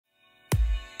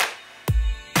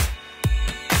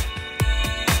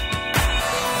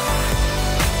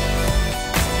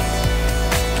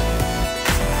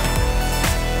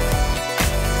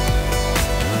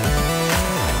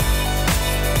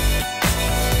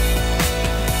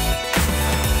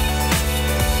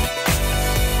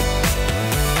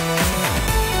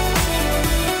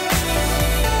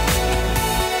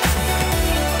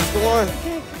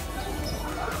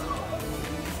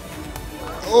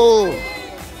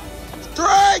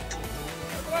Drake!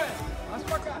 Más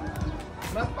para acá.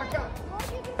 Más para acá.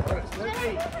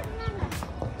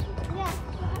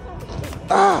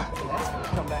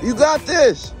 Ah! You got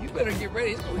this! You better get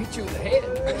ready. He's going to hit you in the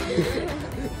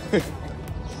head.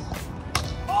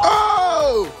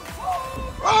 Oh!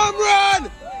 Home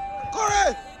run!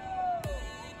 Corre!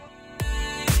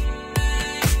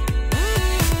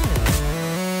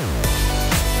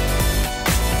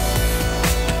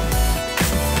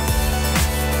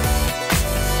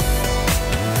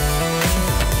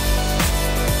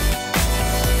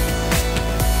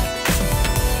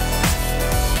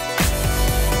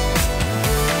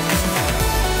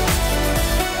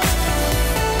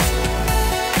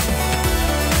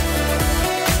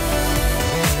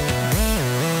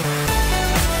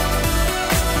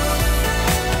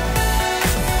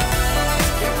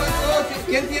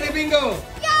 ¿Quién tiene bingo?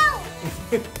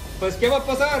 Yo. Pues, ¿qué va a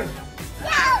pasar?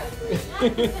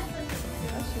 Yo.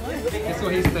 ¿Qué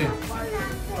escogiste?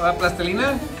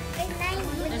 ¿Plastilina?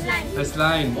 Slime.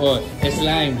 Slime. Oh,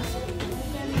 slime.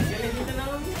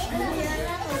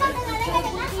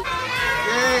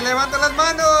 ¡Okay! ¡Levanta las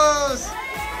manos!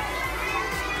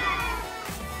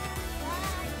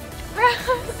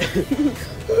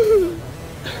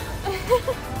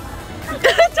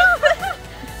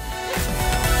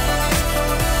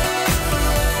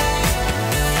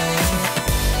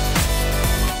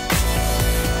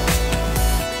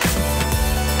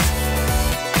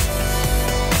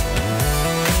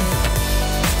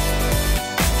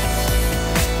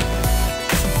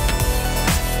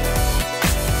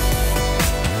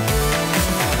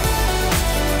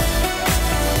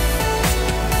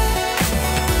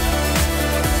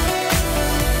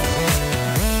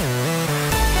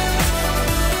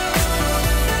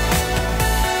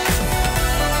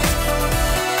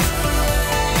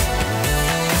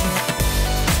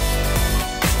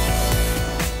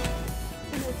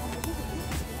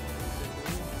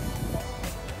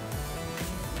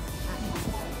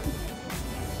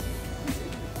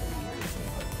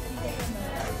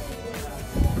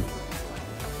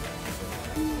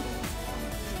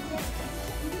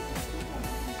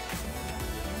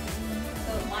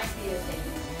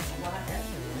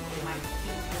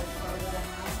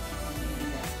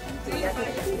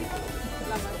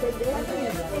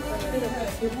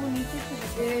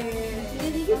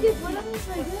 Le dije que fuéramos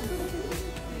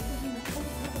allá.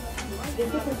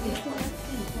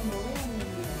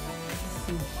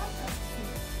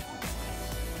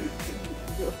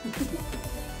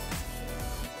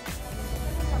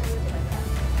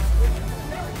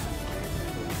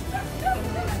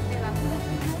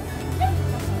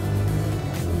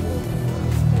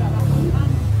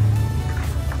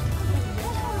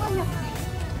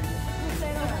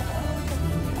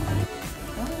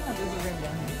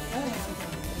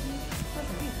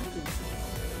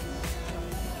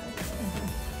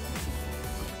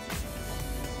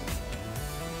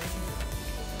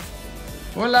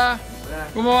 Hola.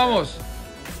 ¿Cómo vamos?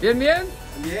 ¿Bien, bien?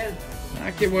 Bien.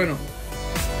 Ah, qué bueno.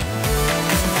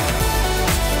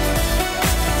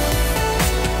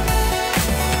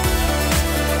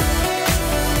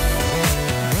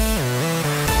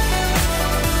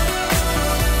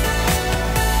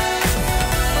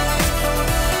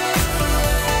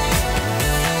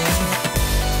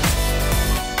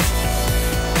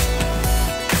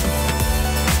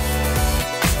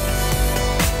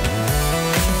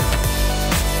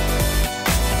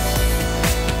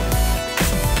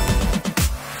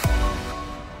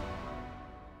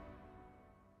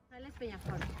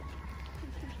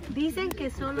 Dicen que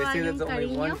solo They say hay un there's only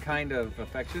one cariño kind of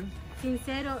affection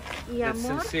sincero y that's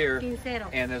amor sincere, sincero.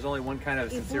 and there's only one kind of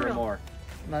Y sincere puro. amor,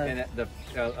 and the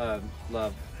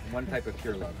love, one type of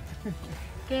pure love,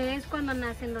 Que es cuando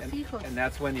nacen los hijos. and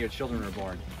that's when your children are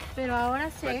born. Pero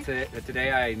ahora But sé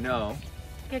today I know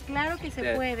que claro que se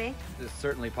that puede it's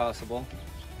certainly possible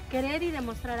querer y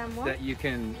demostrar amor that you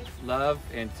can love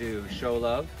and to show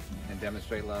love and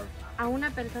demonstrate love a una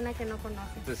persona que no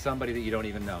conoces. to somebody that you don't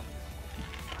even know,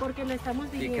 Porque lo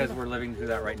estamos because viviendo. we're living through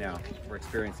that right now. We're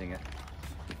experiencing it.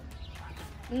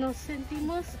 Nos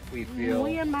sentimos We feel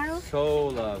muy amados so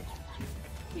loved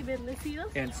y bendecidos.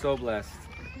 and so blessed.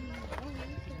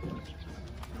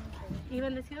 Y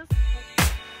bendecidos.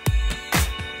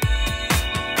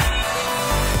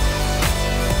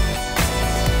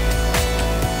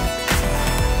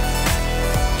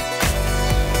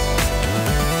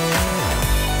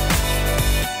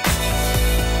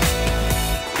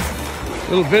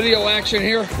 Little video action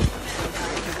here.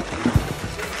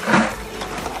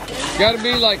 Got to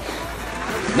be like,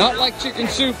 not like chicken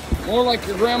soup, more like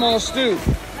your grandma's stew.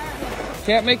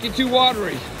 Can't make it too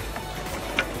watery.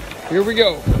 Here we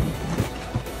go.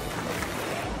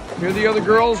 Here are the other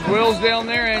girls. Will's down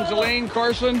there, Angeline,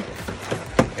 Carson.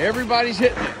 Everybody's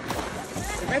hitting it.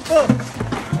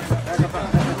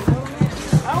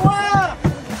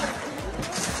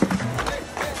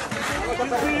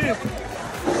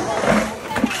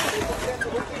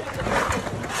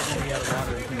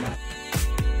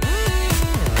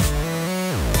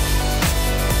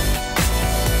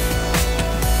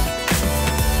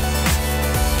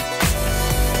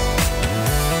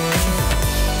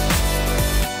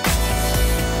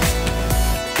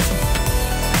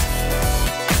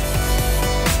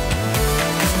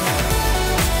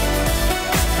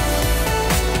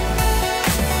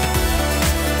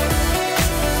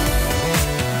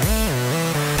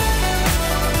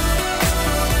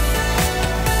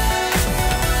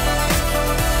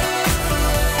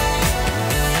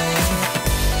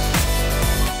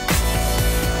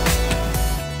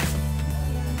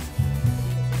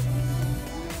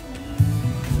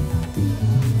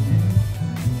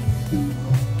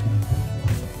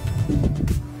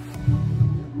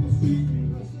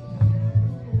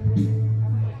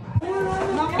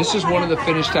 This is one of the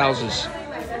finished houses.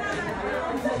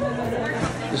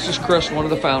 This is Chris, one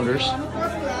of the founders.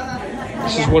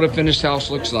 This is what a finished house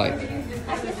looks like.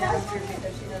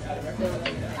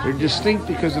 They're distinct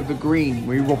because of the green.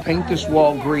 We will paint this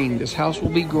wall green. This house will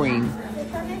be green.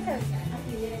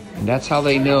 And that's how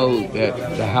they know that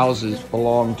the houses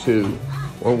belong to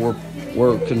or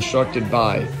were constructed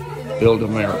by Build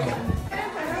America.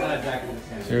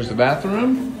 Here's the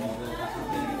bathroom.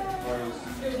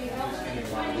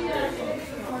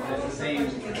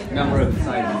 Number of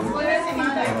sizes.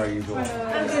 How are you going?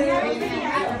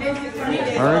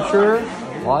 Furniture,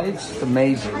 lights, it's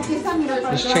amazing.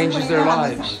 This changes their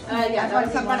lives. Alright,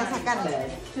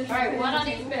 one on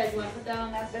each bed. You want to put that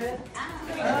on that bed?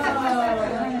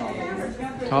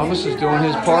 Thomas is doing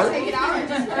his part.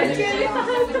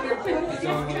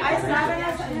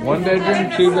 1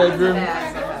 bedroom, 2 bedroom,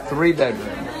 3 bedroom.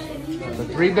 It's a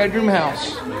 3-bedroom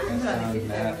house.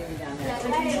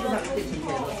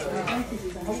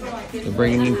 They're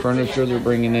bringing in furniture, they're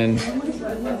bringing in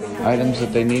items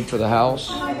that they need for the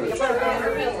house.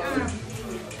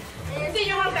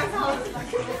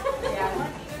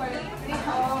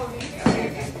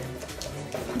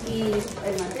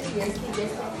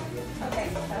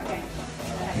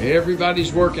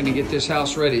 Everybody's working to get this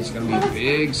house ready. It's going to be a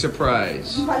big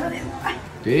surprise.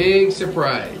 Big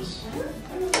surprise.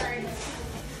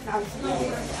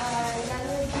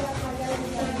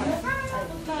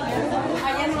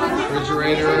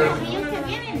 Refrigerator.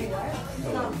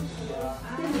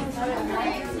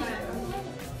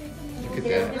 Look at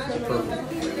that. It's perfect.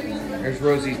 There's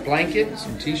Rosie's blanket,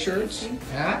 some t-shirts,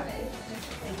 hat.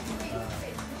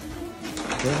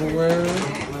 Silverware,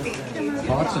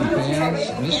 pots and pans,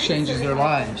 and this changes their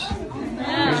lives.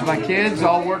 Here's my kids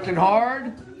all working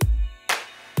hard.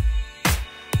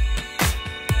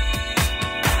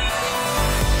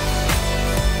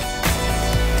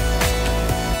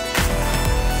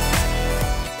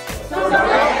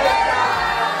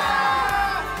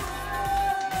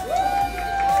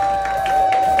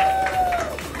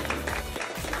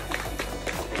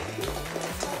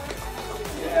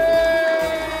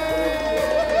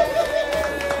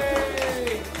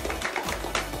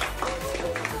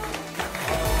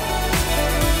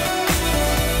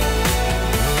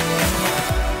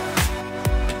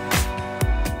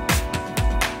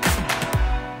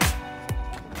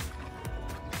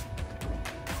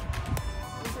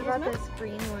 About this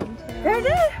green one too. There it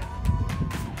is. Yeah,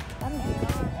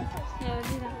 we'll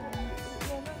do that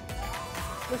one.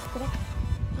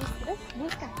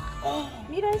 Oh,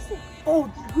 mira ese. Oh,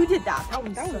 who did that? That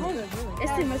one's so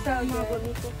Este me estaba más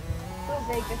bonito. So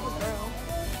big, this is girl.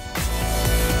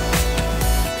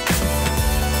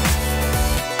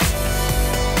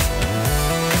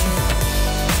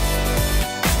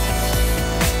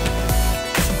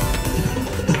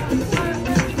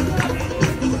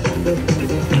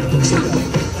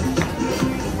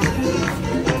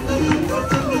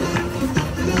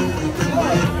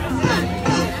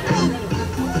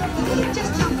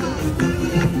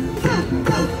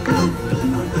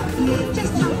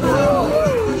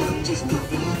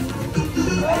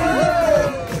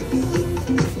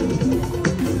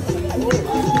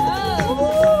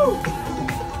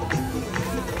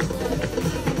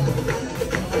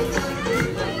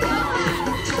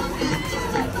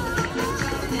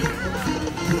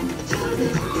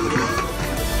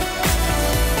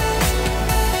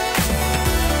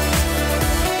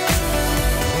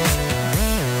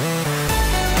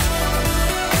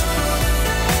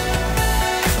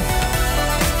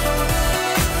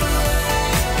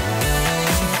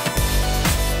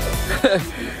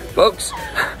 Folks,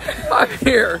 I'm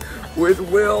here with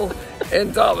Will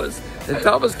and Thomas. And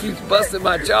Thomas keeps busting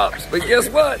my chops. But guess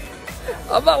what?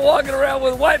 I'm not walking around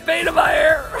with white paint in my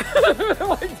hair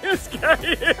like this guy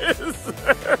is.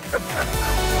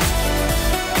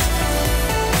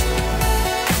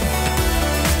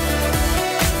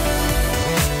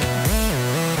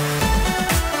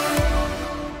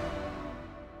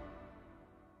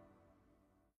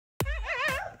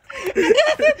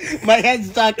 My head's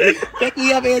stuck. Pick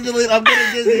me up, Angelina. I'm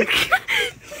getting dizzy.